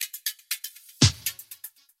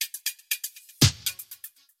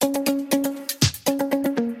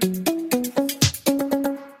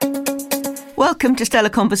Welcome to Stella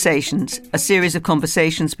Conversations, a series of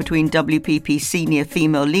conversations between WPP senior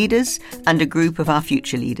female leaders and a group of our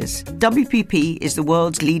future leaders. WPP is the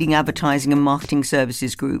world's leading advertising and marketing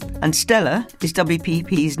services group, and Stella is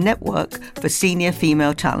WPP's network for senior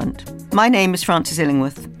female talent. My name is Frances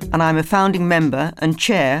Illingworth, and I'm a founding member and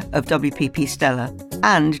chair of WPP Stella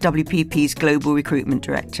and WPP's Global Recruitment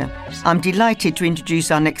Director. I'm delighted to introduce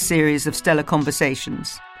our next series of Stella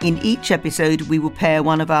Conversations. In each episode, we will pair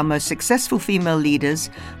one of our most successful female leaders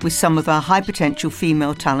with some of our high-potential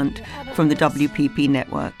female talent from the WPP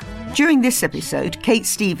network. During this episode, Kate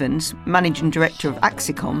Stevens, Managing Director of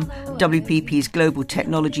AxiCom, WPP's global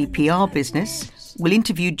technology PR business, will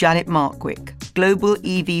interview Janet Markwick, Global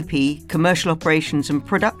EVP, Commercial Operations and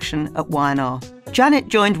Production at Y&amp. Janet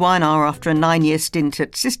joined Y&amp after a 9-year stint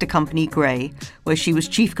at sister company Grey, where she was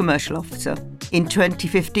Chief Commercial Officer. In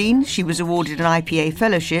 2015, she was awarded an IPA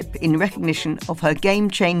Fellowship in recognition of her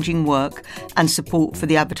game-changing work and support for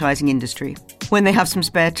the advertising industry. When they have some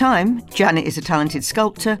spare time, Janet is a talented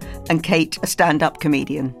sculptor and Kate a stand-up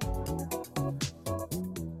comedian.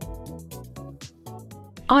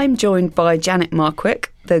 I'm joined by Janet Markwick,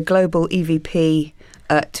 the Global EVP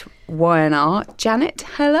at Y&amp. Janet,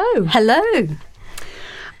 hello. Hello.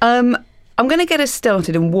 I'm going to get us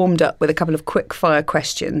started and warmed up with a couple of quick-fire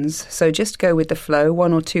questions. So just go with the flow,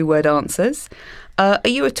 1 or 2 word answers. Are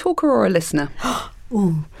you a talker or a listener?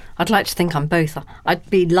 Ooh, I'd like to think I'm both. I'd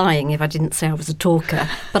be lying if I didn't say I was a talker,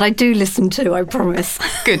 but I do listen too, I promise.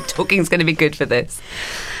 Good, talking's going to be good for this.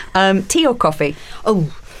 Tea or coffee?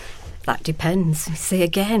 Oh, that depends. See,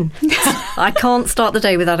 again, I can't start the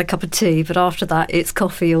day without a cup of tea, but after that, it's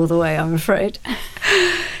coffee all the way, I'm afraid.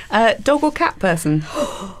 Dog or cat person?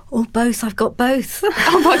 Oh, both. I've got both.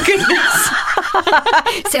 Oh, my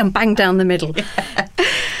goodness. See, I'm bang down the middle.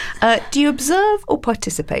 Do you observe or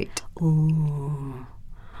participate? Ooh,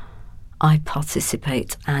 I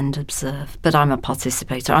participate and observe, but I'm a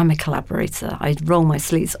participator. I'm a collaborator. I roll my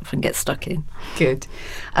sleeves up and get stuck in. Good.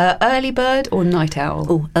 Early bird or night owl?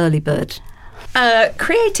 Oh, early bird.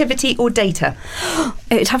 Creativity or data?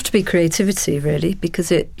 It'd have to be creativity, really,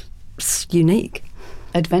 because it's unique.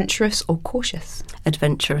 Adventurous or cautious?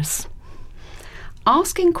 Adventurous.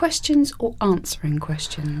 Asking questions or answering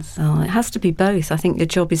questions? Oh, it has to be both. I think your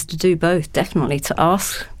job is to do both, definitely, to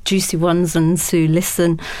ask juicy ones and to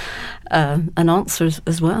listen and answer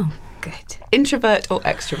as well. Good. Introvert or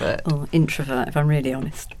extrovert? Oh, introvert, if I'm really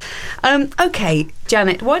honest. OK,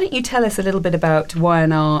 Janet, why don't you tell us a little bit about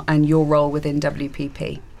Y&amp and your role within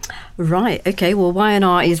WPP? Right, OK. Well,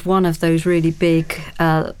 Y&amp is one of those really big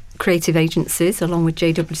creative agencies, along with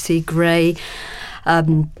JWC, Grey,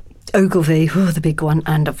 Ogilvy, the big one,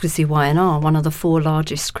 and obviously Y&amp, one of the 4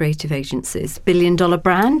 largest creative agencies. $1 billion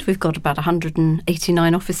brand. We've got about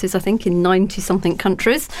 189 offices, I think, in 90-something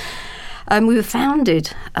countries. We were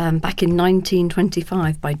founded back in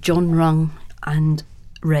 1925 by John Rung and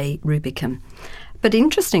Ray Rubicam. But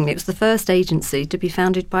interestingly, it was the first agency to be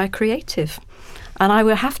founded by a creative. And I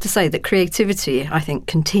will have to say that creativity, I think,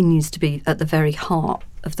 continues to be at the very heart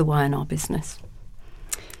of the Y&amp business.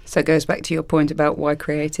 So it goes back to your point about why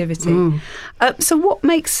creativity. So what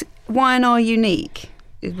makes Y&amp unique?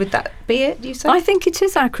 Would that be it, do you say? I think it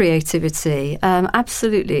is our creativity.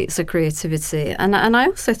 Absolutely, it's a creativity. And I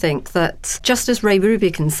also think that, just as Ray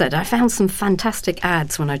Rubicam said, I found some fantastic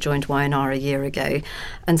ads when I joined Y&amp a year ago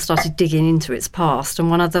and started digging into its past.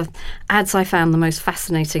 And one of the ads I found the most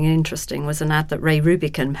fascinating and interesting was an ad that Ray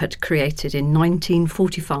Rubicam had created in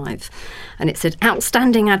 1945. And it said,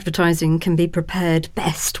 "Outstanding advertising can be prepared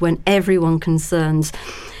best when everyone concerned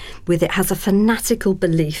with it has a fanatical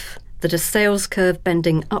belief that a sales curve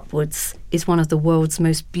bending upwards is one of the world's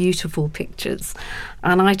most beautiful pictures."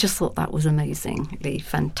 And I just thought that was amazingly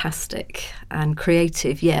fantastic and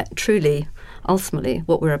creative, yet truly, ultimately,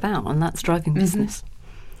 what we're about, and that's driving business.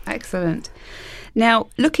 Excellent. Now,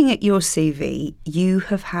 looking at your CV, you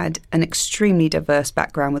have had an extremely diverse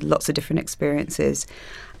background with lots of different experiences.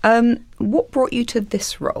 What brought you to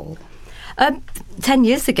this role? 10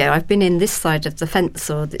 years ago, I've been in this side of the fence,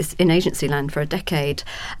 or in agency land, for a decade.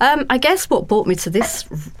 I guess what brought me to this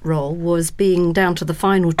role was being down to the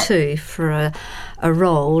final 2 for a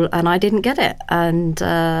role, and I didn't get it. And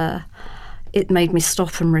it made me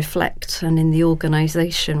stop and reflect. And in the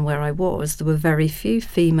organisation where I was, there were very few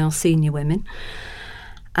female senior women.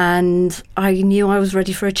 And I knew I was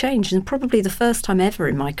ready for a change. And probably the first time ever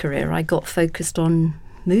in my career, I got focused on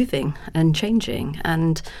moving and changing.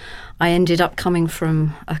 And I ended up coming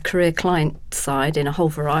from a career client side in a whole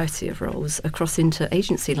variety of roles across into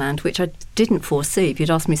agency land, which I didn't foresee. If you'd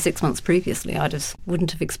asked me 6 months previously,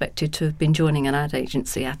 wouldn't have expected to have been joining an ad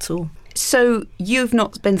agency at all. So you've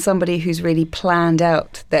not been somebody who's really planned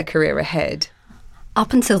out their career ahead?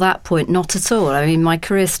 Up until that point, not at all. I mean, my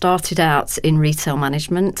career started out in retail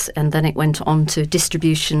management, and then it went on to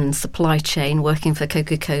distribution and supply chain, working for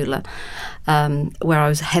Coca-Cola, where I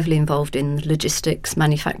was heavily involved in logistics,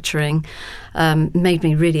 manufacturing, made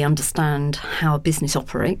me really understand how a business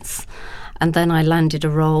operates. And then I landed a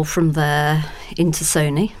role from there into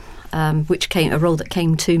Sony, a role that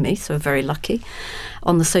came to me, so very lucky,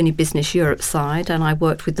 on the Sony Business Europe side. And I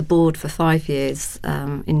worked with the board for 5 years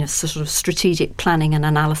in a sort of strategic planning and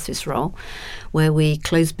analysis role, where we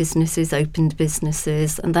closed businesses, opened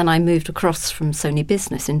businesses, and then I moved across from Sony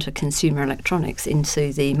Business into consumer electronics,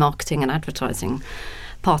 into the marketing and advertising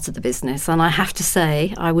part of the business. And I have to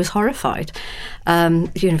say, I was horrified.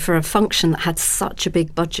 For a function that had such a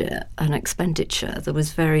big budget and expenditure, there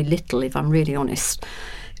was very little, if I'm really honest,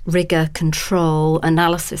 rigor, control,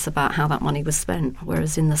 analysis about how that money was spent.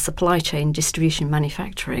 Whereas in the supply chain, distribution,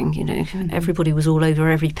 manufacturing, everybody was all over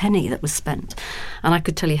every penny that was spent. And I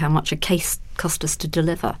could tell you how much a case cost us to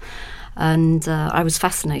deliver. And I was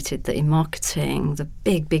fascinated that in marketing, the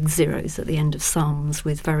big zeros at the end of sums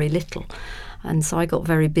with very little. And so I got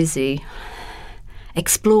very busy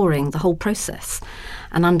exploring the whole process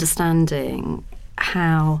and understanding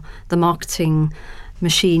how the marketing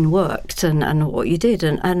machine worked and what you did,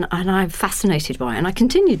 and I'm fascinated by it, and I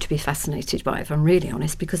continue to be fascinated by it, if I'm really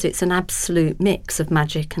honest, because it's an absolute mix of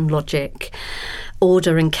magic and logic,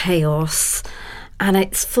 order and chaos, and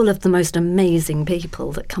it's full of the most amazing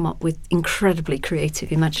people that come up with incredibly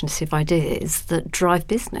creative, imaginative ideas that drive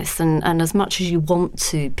business. And as much as you want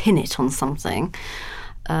to pin it on something,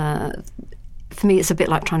 for me it's a bit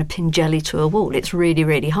like trying to pin jelly to a wall. It's really,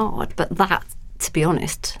 really hard, but that, to be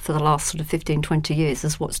honest, for the last sort of 15, 20 years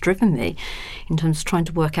is what's driven me in terms of trying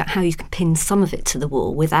to work out how you can pin some of it to the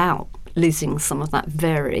wall without losing some of that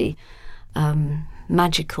very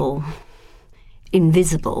magical,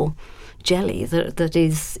 invisible jelly that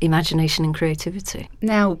is imagination and creativity.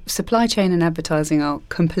 Now, supply chain and advertising are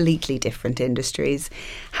completely different industries.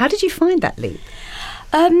 How did you find that leap?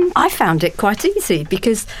 I found it quite easy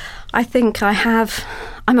because I think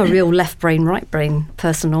I'm a real left brain, right brain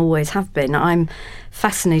person, always have been. I'm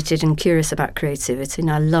fascinated and curious about creativity, and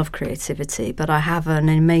I love creativity, but I have an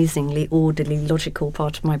amazingly orderly, logical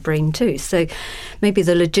part of my brain too. So maybe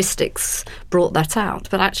the logistics brought that out.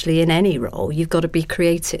 But actually, in any role, you've got to be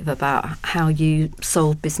creative about how you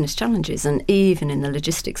solve business challenges. And even in the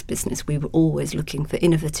logistics business, we were always looking for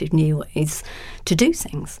innovative new ways to do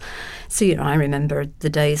things. So, I remember the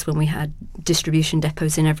days when we had distribution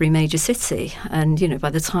depots in every major city. And, by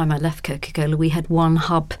the time I left Coca-Cola, we had one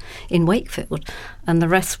hub in Wakefield. And the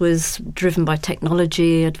rest was driven by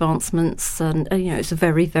technology advancements, and it's a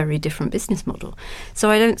very, very different business model.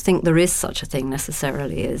 So I don't think there is such a thing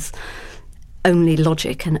necessarily as only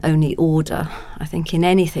logic and only order. I think in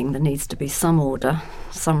anything there needs to be some order,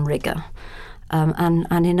 some rigour,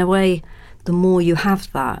 and in a way, the more you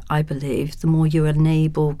have that, I believe, the more you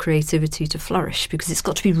enable creativity to flourish, because it's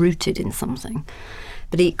got to be rooted in something.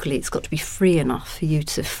 But equally, it's got to be free enough for you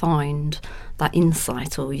to find that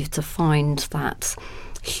insight, or you to find that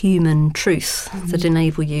human truth that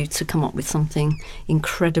enable you to come up with something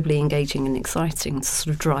incredibly engaging and exciting to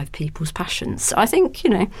sort of drive people's passions. So I think,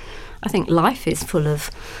 I think life is full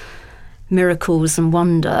of miracles and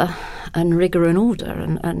wonder and rigour and order.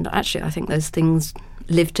 And actually, I think those things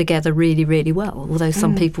live together really, really well, although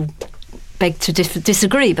some people beg to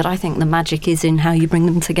disagree, but I think the magic is in how you bring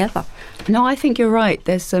them together. No, I think you're right.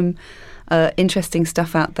 There's some interesting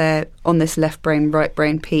stuff out there on this left brain, right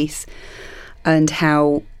brain piece, and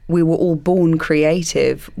how we were all born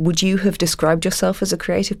creative. Would you have described yourself as a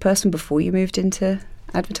creative person before you moved into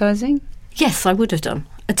advertising? Yes, I would have done.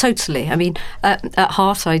 Totally. I mean, at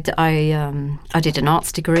heart, I did an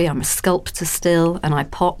arts degree. I'm a sculptor still, and I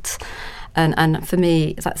pot. And for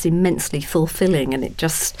me, that's immensely fulfilling, and it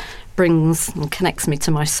just brings and connects me to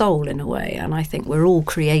my soul in a way. And I think we're all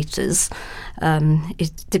creators.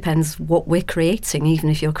 It depends what we're creating. Even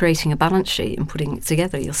if you're creating a balance sheet and putting it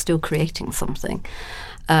together, you're still creating something.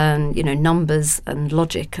 Numbers and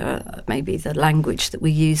logic are maybe the language that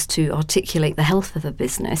we use to articulate the health of a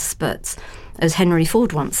business. But as Henry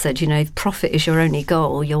Ford once said, if profit is your only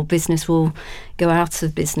goal, your business will go out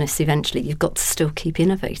of business eventually. You've got to still keep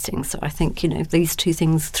innovating. So I think, these two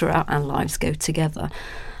things throughout our lives go together.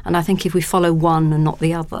 And I think if we follow one and not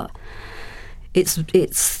the other, it's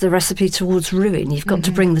the recipe towards ruin. You've got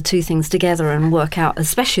to bring the two things together and work out,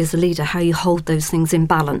 especially as a leader, how you hold those things in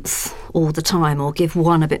balance all the time, or give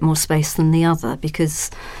one a bit more space than the other, because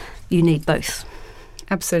you need both.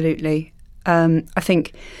 Absolutely. I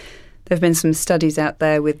think There have been some studies out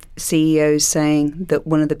there with CEOs saying that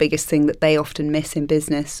one of the biggest things that they often miss in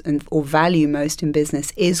business or value most in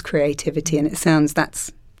business is creativity. And it sounds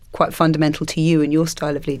that's quite fundamental to you and your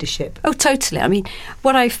style of leadership. Oh, totally. I mean,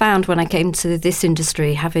 what I found when I came to this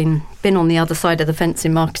industry, having been on the other side of the fence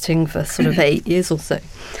in marketing for sort of 8 years or so,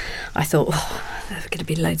 I thought, there's going to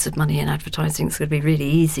be loads of money in advertising. It's going to be really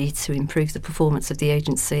easy to improve the performance of the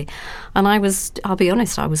agency. And I'll be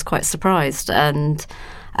honest, I was quite surprised and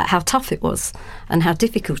at how tough it was and how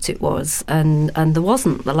difficult it was. And there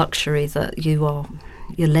wasn't the luxury that you're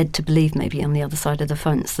led to believe maybe on the other side of the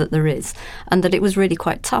fence that there is, and that it was really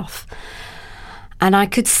quite tough. And I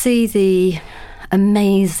could see the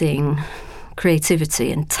amazing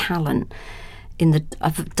creativity and talent in the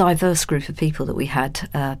diverse group of people that we had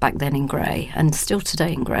back then in Grey, and still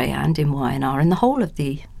today in Grey and in Y&R, and the whole of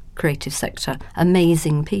the creative sector.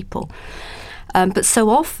 Amazing people. But so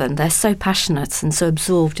often they're so passionate and so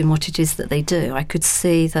absorbed in what it is that they do. I could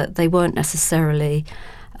see that they weren't necessarily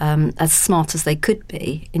as smart as they could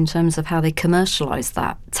be in terms of how they commercialise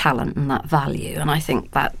that talent and that value. And I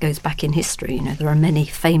think that goes back in history. You know, there are many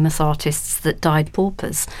famous artists that died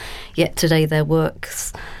paupers, yet today their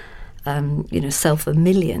works sell for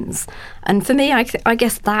millions. And for me, I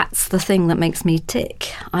guess that's the thing that makes me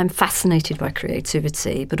tick. I'm fascinated by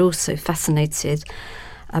creativity, but also fascinated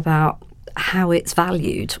about how it's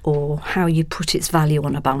valued, or how you put its value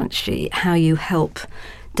on a balance sheet, how you help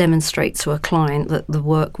demonstrate to a client that the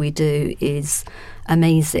work we do is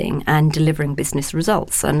amazing and delivering business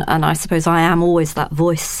results. And I suppose I am always that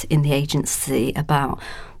voice in the agency about,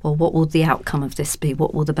 well, what will the outcome of this be?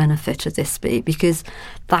 What will the benefit of this be? Because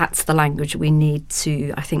that's the language we need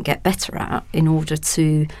to, I think, get better at in order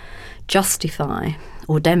to justify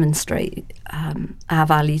or demonstrate our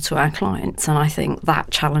value to our clients. And I think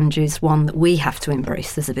that challenge is one that we have to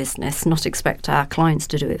embrace as a business, not expect our clients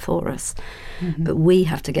to do it for us. Mm-hmm. But we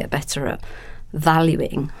have to get better at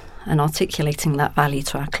valuing and articulating that value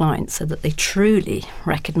to our clients so that they truly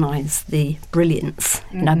recognise the brilliance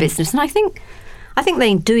in our business. And I think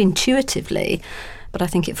they do intuitively, but I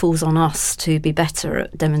think it falls on us to be better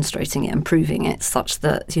at demonstrating it and proving it, such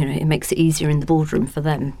that, you know, it makes it easier in the boardroom for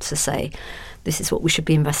them to say, this is what we should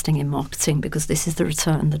be investing in marketing because this is the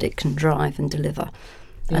return that it can drive and deliver.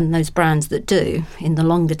 Yeah. And those brands that do, in the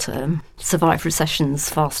longer term, survive recessions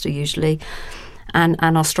faster usually and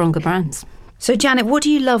are stronger brands. So, Janet, what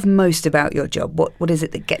do you love most about your job? What is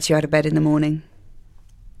it that gets you out of bed in the morning?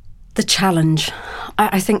 The challenge.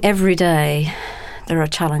 I think every day there are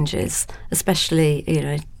challenges, especially, you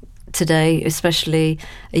know, today, especially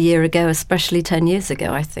a year ago, especially 10 years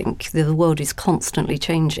ago. I think the world is constantly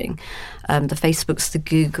changing. The Facebooks, the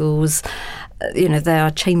Googles, they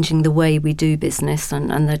are changing the way we do business and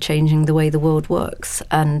they're changing the way the world works.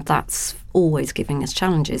 And that's always giving us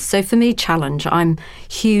challenges. So for me, challenge, I'm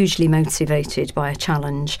hugely motivated by a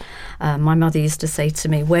challenge. My mother used to say to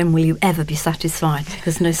me, when will you ever be satisfied?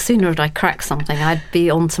 Because no sooner would I crack something, I'd be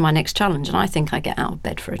on to my next challenge. And I think I get out of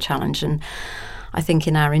bed for a challenge. And I think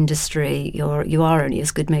in our industry, you are only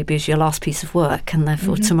as good maybe as your last piece of work, and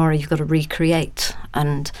therefore tomorrow you've got to recreate.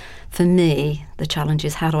 And for me, the challenge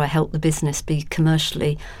is, how do I help the business be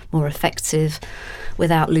commercially more effective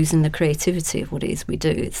without losing the creativity of what it is we do?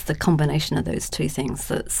 It's the combination of those two things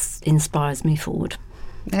that inspires me forward.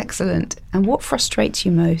 Excellent. And what frustrates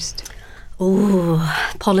you most? Oh,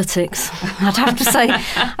 politics, I'd have to say.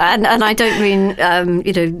 and I don't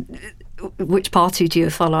mean, which party do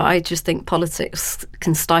you follow? I just think politics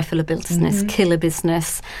can stifle a business, kill a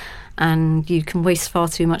business, and you can waste far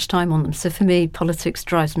too much time on them. So for me, politics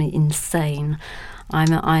drives me insane.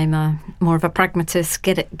 I'm a more of a pragmatist.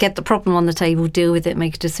 Get the problem on the table, deal with it,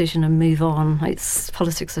 make a decision, and move on.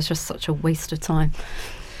 Politics is just such a waste of time.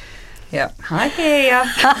 Yeah, I hear you.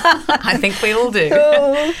 I think we all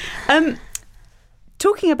do.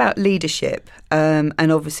 Talking about leadership,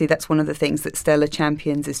 and obviously that's one of the things that Stella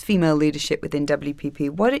champions is female leadership within WPP.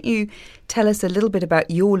 Why don't you tell us a little bit about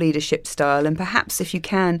your leadership style, and perhaps, if you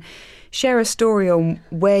can, share a story on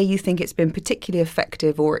where you think it's been particularly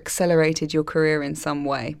effective or accelerated your career in some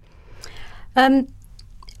way?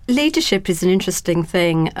 Leadership is an interesting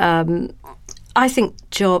thing. I think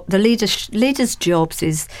the leader's jobs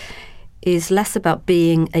is less about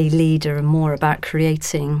being a leader and more about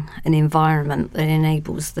creating an environment that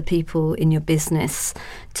enables the people in your business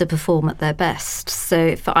to perform at their best.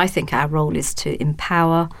 So I think our role is to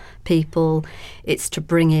empower people. It's to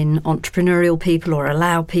bring in entrepreneurial people or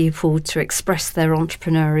allow people to express their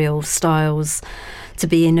entrepreneurial styles, to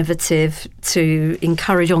be innovative, to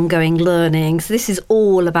encourage ongoing learning. So this is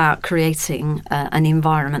all about creating an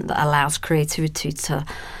environment that allows creativity to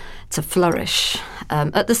flourish.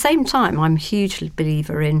 At the same time, I'm a huge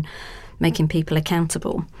believer in making people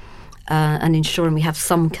accountable and ensuring we have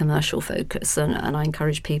some commercial focus. And I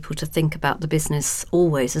encourage people to think about the business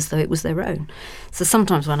always as though it was their own. So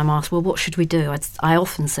sometimes when I'm asked, well, what should we do? I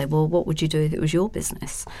often say, well, what would you do if it was your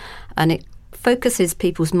business? And it focuses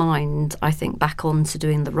people's mind, I think, back on to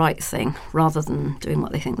doing the right thing rather than doing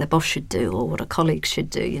what they think their boss should do or what a colleague should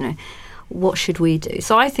do. You know, what should we do?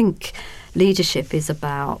 So I think leadership is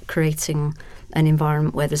about creating an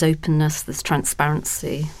environment where there's openness, there's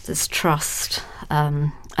transparency, there's trust,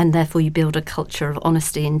 and therefore you build a culture of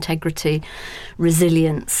honesty, integrity,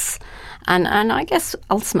 resilience, and I guess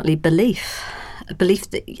ultimately belief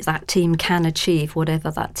that that team can achieve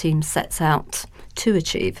whatever that team sets out to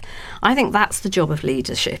achieve. I think that's the job of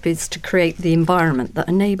leadership, is to create the environment that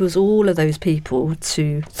enables all of those people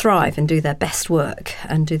to thrive and do their best work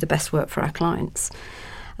and do the best work for our clients.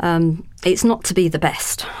 It's not to be the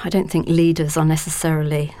best. I don't think leaders are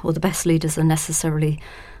necessarily, or the best leaders are necessarily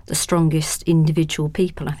the strongest individual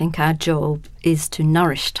people. I think our job is to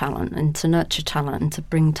nourish talent and to nurture talent and to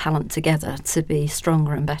bring talent together to be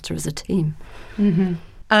stronger and better as a team.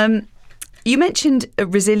 Mm-hmm. You mentioned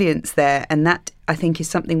resilience there, and that I think is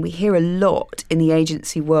something we hear a lot in the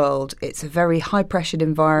agency world. It's a very high-pressured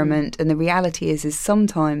environment, and the reality is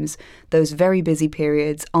sometimes those very busy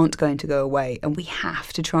periods aren't going to go away, and we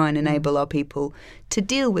have to try and enable our people to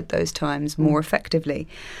deal with those times more effectively.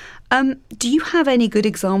 Do you have any good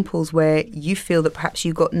examples where you feel that perhaps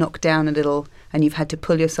you got knocked down a little and you've had to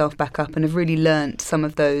pull yourself back up and have really learnt some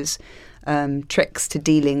of those tricks to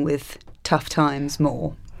dealing with tough times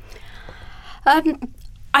more?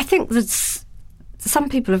 I think that some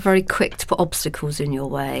people are very quick to put obstacles in your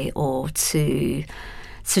way or to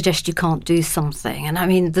suggest you can't do something. And I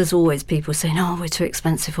mean, there's always people saying, oh, we're too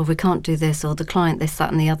expensive, or we can't do this, or the client this,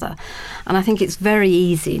 that and the other. And I think it's very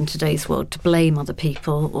easy in today's world to blame other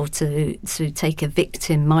people or to take a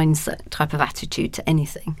victim mindset type of attitude to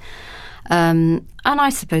anything. And I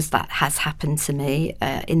suppose that has happened to me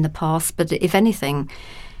in the past. But if anything,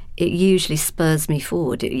 it usually spurs me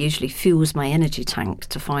forward. It usually fuels my energy tank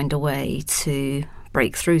to find a way to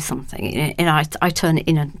break through something. And I turn it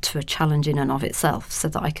into a challenge in and of itself so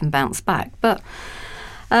that I can bounce back. But,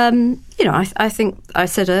 I think I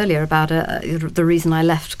said earlier about the reason I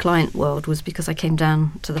left client world was because I came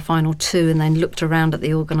down to the final two and then looked around at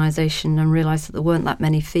the organisation and realised that there weren't that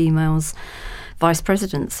many females vice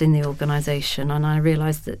presidents in the organisation. And I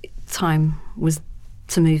realised that time was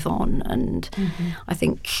to move on. And I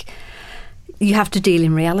think you have to deal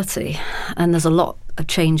in reality, and there's a lot of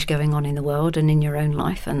change going on in the world and in your own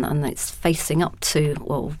life, and it's facing up to,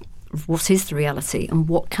 well, what is the reality and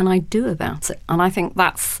what can I do about it? And I think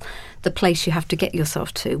that's the place you have to get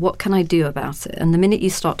yourself to. What can I do about it? And the minute you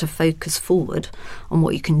start to focus forward on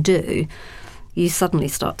what you can do, you suddenly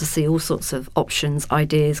start to see all sorts of options,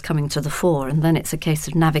 ideas coming to the fore, and then it's a case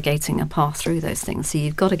of navigating a path through those things. So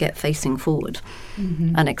you've got to get facing forward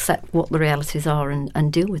and accept what the realities are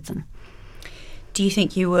and deal with them. Do you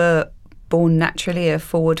think you were born naturally a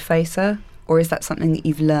forward facer, or is that something that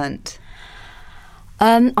you've learnt?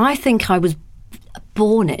 I think I was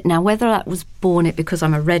born it. Now, whether that was born it because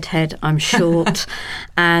I'm a redhead, I'm short,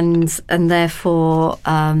 and therefore,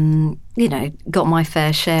 got my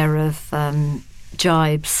fair share of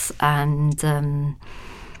jibes and,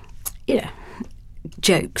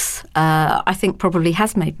 jokes, I think probably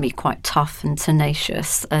has made me quite tough and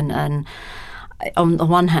tenacious and on the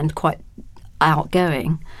one hand, quite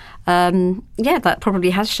outgoing. That probably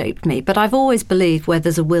has shaped me. But I've always believed where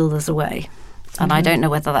there's a will, there's a way. And I don't know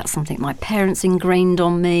whether that's something my parents ingrained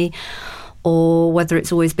on me or whether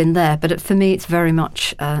it's always been there. But for me, it's very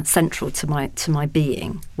much central to my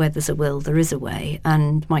being. Where there's a will, there is a way.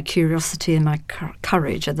 And my curiosity and my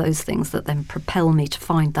courage are those things that then propel me to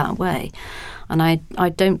find that way. And I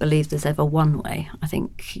don't believe there's ever one way. I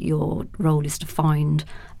think your role is to find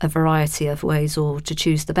a variety of ways or to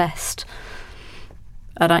choose the best.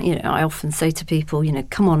 And I often say to people,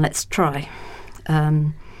 come on, let's try.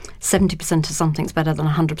 70% of something's better than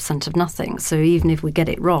 100% of nothing. So even if we get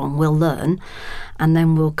it wrong, we'll learn and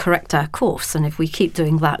then we'll correct our course. And if we keep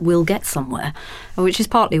doing that, we'll get somewhere, which is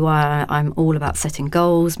partly why I'm all about setting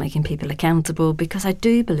goals, making people accountable, because I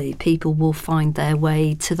do believe people will find their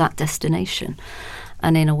way to that destination.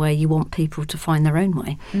 And in a way, you want people to find their own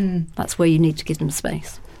way. That's where you need to give them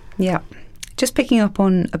space. Yeah. Just picking up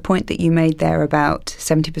on a point that you made there about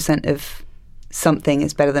 70% of something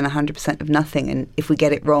is better than 100% of nothing, and if we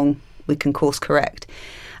get it wrong, we can course correct.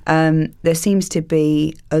 There seems to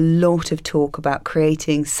be a lot of talk about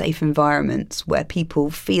creating safe environments where people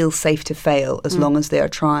feel safe to fail as long as they are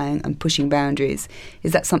trying and pushing boundaries.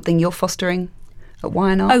 Is that something you're fostering at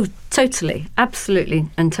Y&R? Oh, totally. Absolutely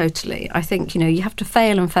and totally. I think, you have to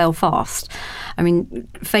fail and fail fast. I mean,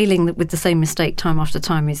 failing with the same mistake time after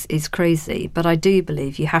time is crazy. But I do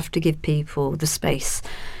believe you have to give people the space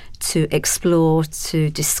to explore, to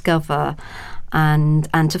discover,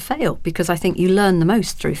 and to fail, because I think you learn the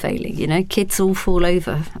most through failing. Kids all fall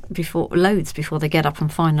over before they get up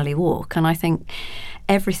and finally walk, and I think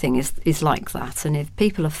everything is like that. And if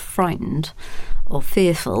people are frightened or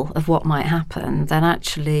fearful of what might happen, then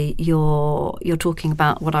actually you're talking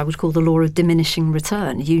about what I would call the law of diminishing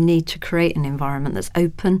return. You need to create an environment that's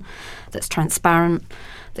open, that's transparent,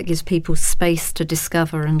 that gives people space to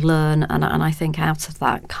discover and learn, and I think out of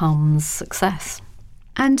that comes success.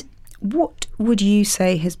 And what would you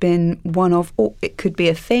say has been one of, or it could be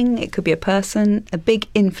a thing, it could be a person, a big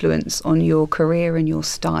influence on your career and your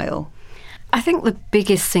style? I think the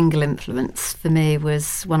biggest single influence for me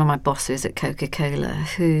was one of my bosses at Coca-Cola,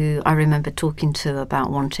 who I remember talking to about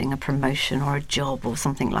wanting a promotion or a job or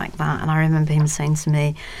something like that. And I remember him saying to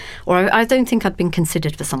me, or I don't think I'd been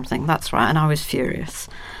considered for something, that's right, and I was furious.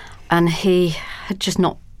 And he had just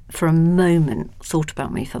not for a moment thought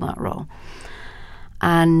about me for that role.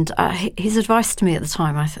 And his advice to me at the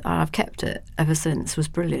time, I've kept it ever since, was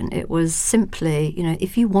brilliant. It was simply,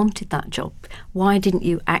 if you wanted that job, why didn't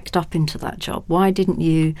you act up into that job? Why didn't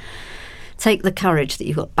you take the courage that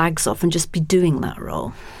you've got bags off and just be doing that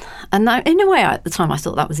role? And that, in a way, at the time, I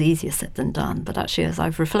thought that was easier said than done. But actually, as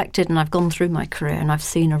I've reflected and I've gone through my career and I've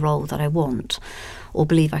seen a role that I want or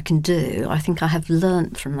believe I can do, I think I have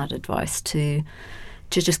learnt from that advice to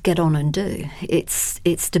just get on and do.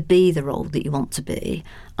 It's to be the role that you want to be,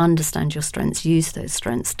 understand your strengths, use those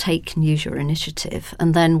strengths, take and use your initiative,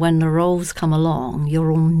 and then when the roles come along,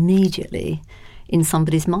 you're immediately in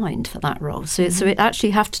somebody's mind for that role. So it actually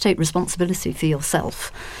you have to take responsibility for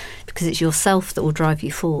yourself, because it's yourself that will drive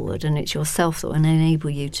you forward, and it's yourself that will enable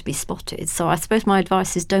you to be spotted. So I suppose my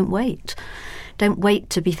advice is don't wait. Don't wait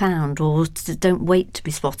to be found, or don't wait to be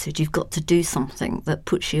spotted. You've got to do something that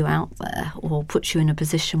puts you out there or puts you in a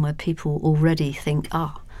position where people already think,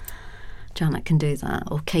 Janet can do that,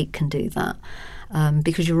 or Kate can do that,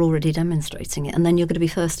 because you're already demonstrating it. And then you're going to be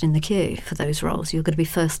first in the queue for those roles. You're going to be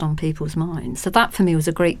first on people's minds. So that, for me, was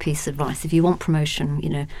a great piece of advice. If you want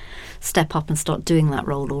promotion, step up and start doing that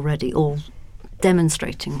role already, or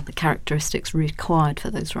demonstrating the characteristics required for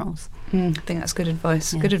those roles. I think that's good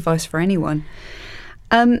advice. Yeah. Good advice for anyone.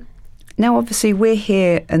 Now, obviously, we're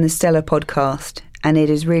here in the Stella podcast, and it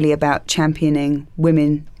is really about championing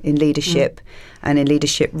women in leadership and in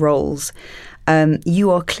leadership roles.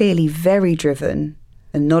 You are clearly very driven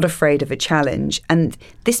and not afraid of a challenge. And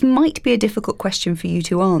this might be a difficult question for you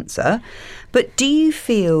to answer, but do you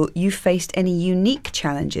feel you faced any unique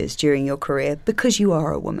challenges during your career because you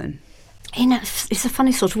are a woman? It's a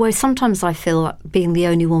funny sort of way. Sometimes I feel like being the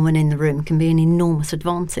only woman in the room can be an enormous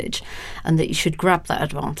advantage, and that you should grab that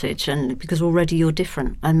advantage, and because already you're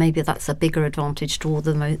different, and maybe that's a bigger advantage to all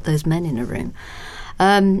those men in a room.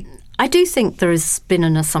 I do think there has been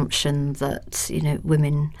an assumption that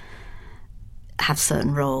women have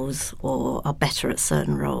certain roles or are better at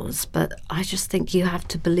certain roles, but I just think you have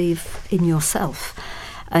to believe in yourself,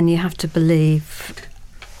 and you have to believe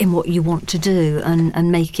in what you want to do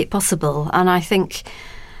and make it possible. And I think,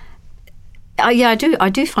 I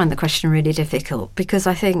do find the question really difficult, because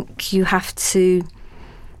I think you have to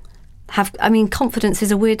have, confidence is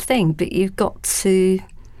a weird thing, but you've got to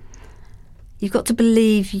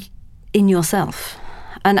believe in yourself.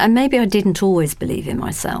 And maybe I didn't always believe in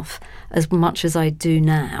myself as much as I do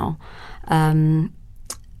now. But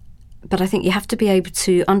I think you have to be able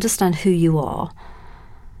to understand who you are,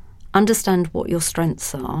 understand what your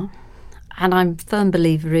strengths are, and I'm a firm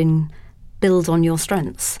believer in build on your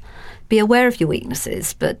strengths. Be aware of your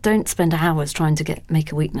weaknesses, but don't spend hours trying to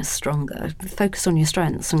make a weakness stronger. Focus on your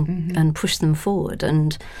strengths and push them forward,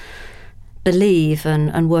 and believe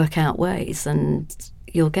and work out ways, and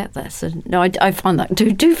you'll get there. So no, I find that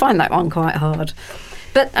do find that one quite hard.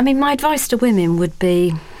 But my advice to women would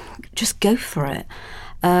be just go for it.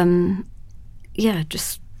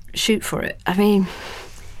 Just shoot for it.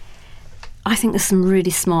 I think there's some really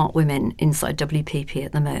smart women inside WPP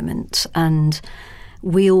at the moment, and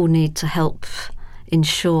we all need to help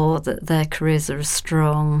ensure that their careers are as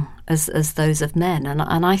strong as those of men.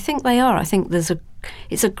 And I think they are. I think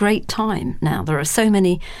it's a great time now. There are so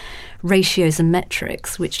many ratios and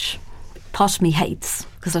metrics, which part of me hates,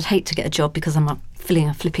 because I'd hate to get a job because I'm filling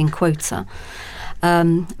a flipping quota.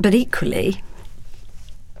 But equally,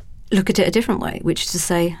 look at it a different way, which is to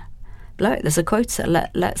say, blow it, there's a quota.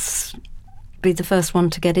 Let's be the first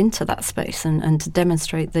one to get into that space and to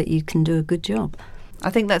demonstrate that you can do a good job. I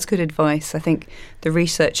think that's good advice. I think the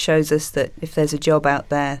research shows us that if there's a job out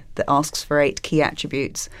there that asks for 8 key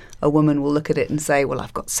attributes, a woman will look at it and say, well,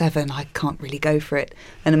 I've got 7, I can't really go for it.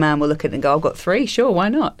 And a man will look at it and go, I've got 3, sure, why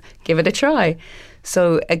not? Give it a try.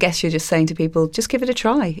 So I guess you're just saying to people, just give it a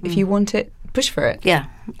try. If you want it, push for it. Yeah.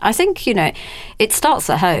 I think, it starts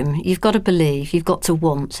at home. You've got to believe, you've got to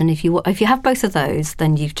want. And if you have both of those,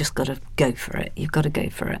 then you've just got to go for it. You've got to go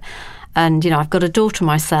for it. And, I've got a daughter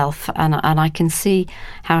myself, and I can see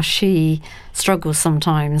how she struggles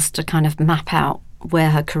sometimes to kind of map out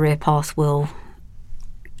where her career path will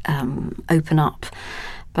open up.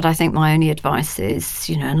 But I think my only advice is,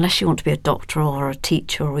 unless you want to be a doctor or a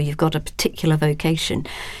teacher or you've got a particular vocation,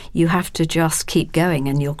 you have to just keep going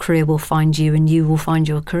and your career will find you and you will find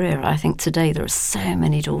your career. I think today there are so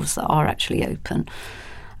many doors that are actually open.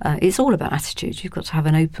 It's all about attitude. You've got to have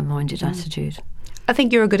an open-minded attitude. I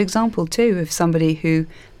think you're a good example too of somebody who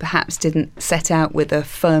perhaps didn't set out with a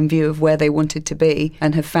firm view of where they wanted to be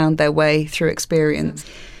and have found their way through experience.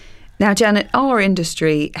 Now, Janet, our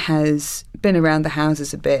industry has been around the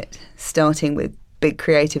houses a bit, starting with big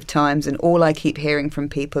creative times, and all I keep hearing from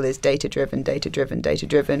people is data-driven, data-driven,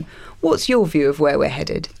 data-driven. What's your view of where we're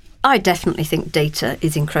headed? I definitely think data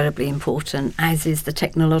is incredibly important, as is the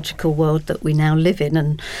technological world that we now live in.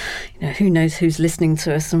 And who knows who's listening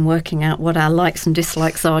to us and working out what our likes and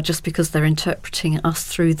dislikes are just because they're interpreting us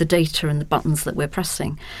through the data and the buttons that we're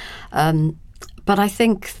pressing. But I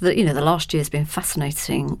think that, the last year has been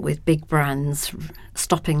fascinating with big brands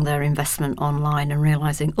stopping their investment online and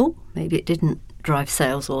realising, maybe it didn't drive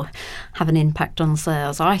sales or have an impact on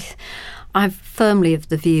sales. I'm firmly of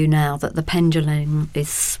the view now that the pendulum is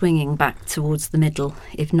swinging back towards the middle,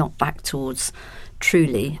 if not back towards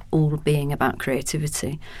truly all being about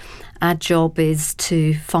creativity. Our job is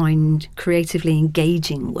to find creatively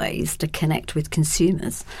engaging ways to connect with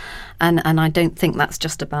consumers. And I don't think that's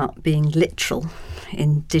just about being literal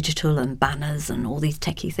in digital and banners and all these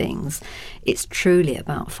techie things. It's truly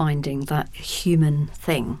about finding that human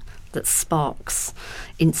thing that sparks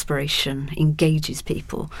inspiration, engages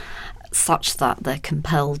people, such that they're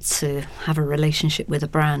compelled to have a relationship with a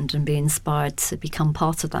brand and be inspired to become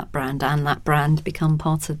part of that brand and that brand become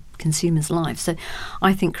part of consumers' lives. So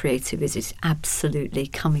I think creativity is absolutely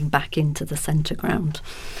coming back into the centre ground.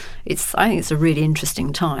 I think it's a really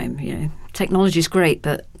interesting time. Technology is great,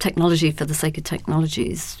 but technology for the sake of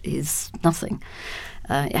technology is nothing.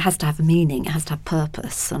 It has to have a meaning, it has to have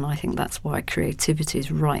purpose, and I think that's why creativity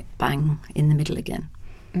is right bang in the middle again.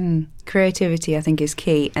 Creativity, I think, is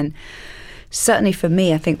key. And certainly for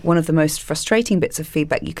me, I think one of the most frustrating bits of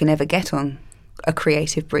feedback you can ever get on a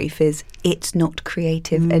creative brief is it's not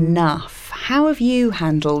creative enough. How have you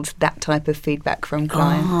handled that type of feedback from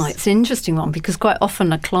clients? It's an interesting one, because quite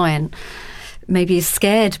often a client maybe is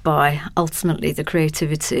scared by ultimately the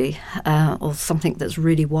creativity or something that's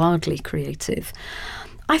really wildly creative.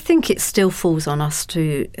 I think it still falls on us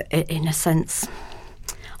to, in a sense,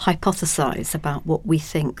 hypothesize about what we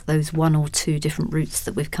think those 1 or 2 different routes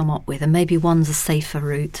that we've come up with, and maybe one's a safer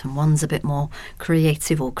route and one's a bit more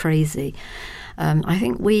creative or crazy. I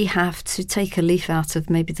think we have to take a leaf out of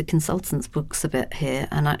maybe the consultants' books a bit here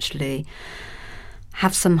and actually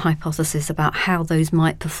have some hypothesis about how those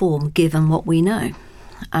might perform given what we know,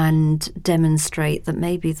 and demonstrate that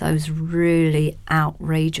maybe those really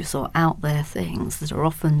outrageous or out there things that are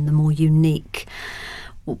often the more unique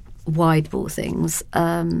wideball things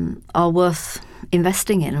are worth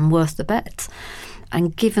investing in and worth the bet.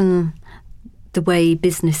 And given the way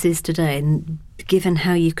business is today, and given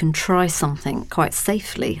how you can try something quite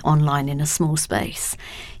safely online in a small space,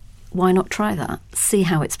 why not try that? See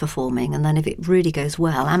how it's performing, and then if it really goes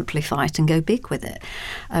well, amplify it and go big with it.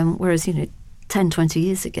 Whereas, 10, 20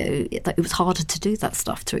 years ago, it was harder to do that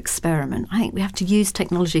stuff, to experiment. I think we have to use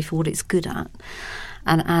technology for what it's good at,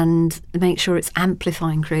 and make sure it's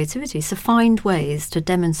amplifying creativity. So find ways to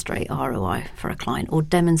demonstrate ROI for a client, or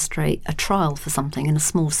demonstrate a trial for something in a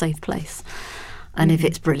small, safe place. And if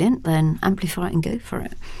it's brilliant, then amplify it and go for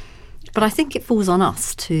it. But I think it falls on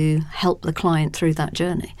us to help the client through that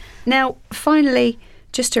journey. Now, finally,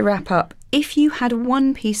 just to wrap up, if you had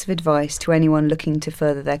one piece of advice to anyone looking to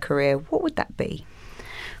further their career, what would that be?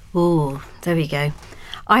 Oh, there we go.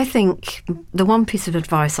 I think the one piece of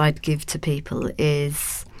advice I'd give to people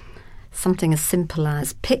is something as simple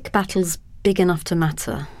as pick battles big enough to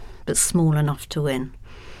matter, but small enough to win.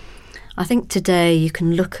 I think today you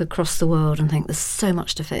can look across the world and think there's so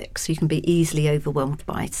much to fix. You can be easily overwhelmed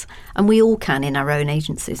by it. And we all can in our own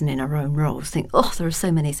agencies and in our own roles think, there are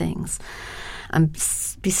so many things. and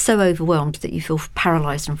be so overwhelmed that you feel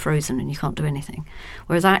paralysed and frozen and you can't do anything.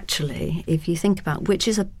 Whereas actually, if you think about which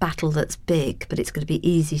is a battle that's big, but it's going to be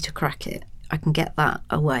easy to crack it, I can get that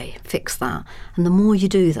away, fix that. And the more you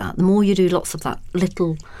do that, the more you do lots of that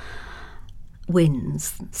little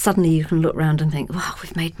wins, suddenly you can look around and think, wow,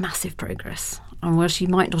 we've made massive progress. And whereas you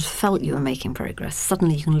might not have felt you were making progress,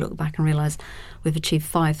 suddenly you can look back and realise we've achieved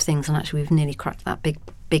 5 things and actually we've nearly cracked that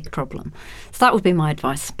big problem. So that would be my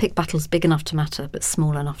advice. Pick battles big enough to matter but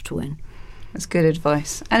small enough to win. That's good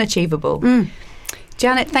advice and achievable.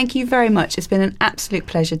 Janet, thank you very much. It's been an absolute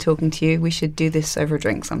pleasure talking to you. We should do this over a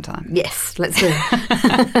drink sometime. Yes, let's do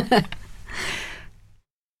it.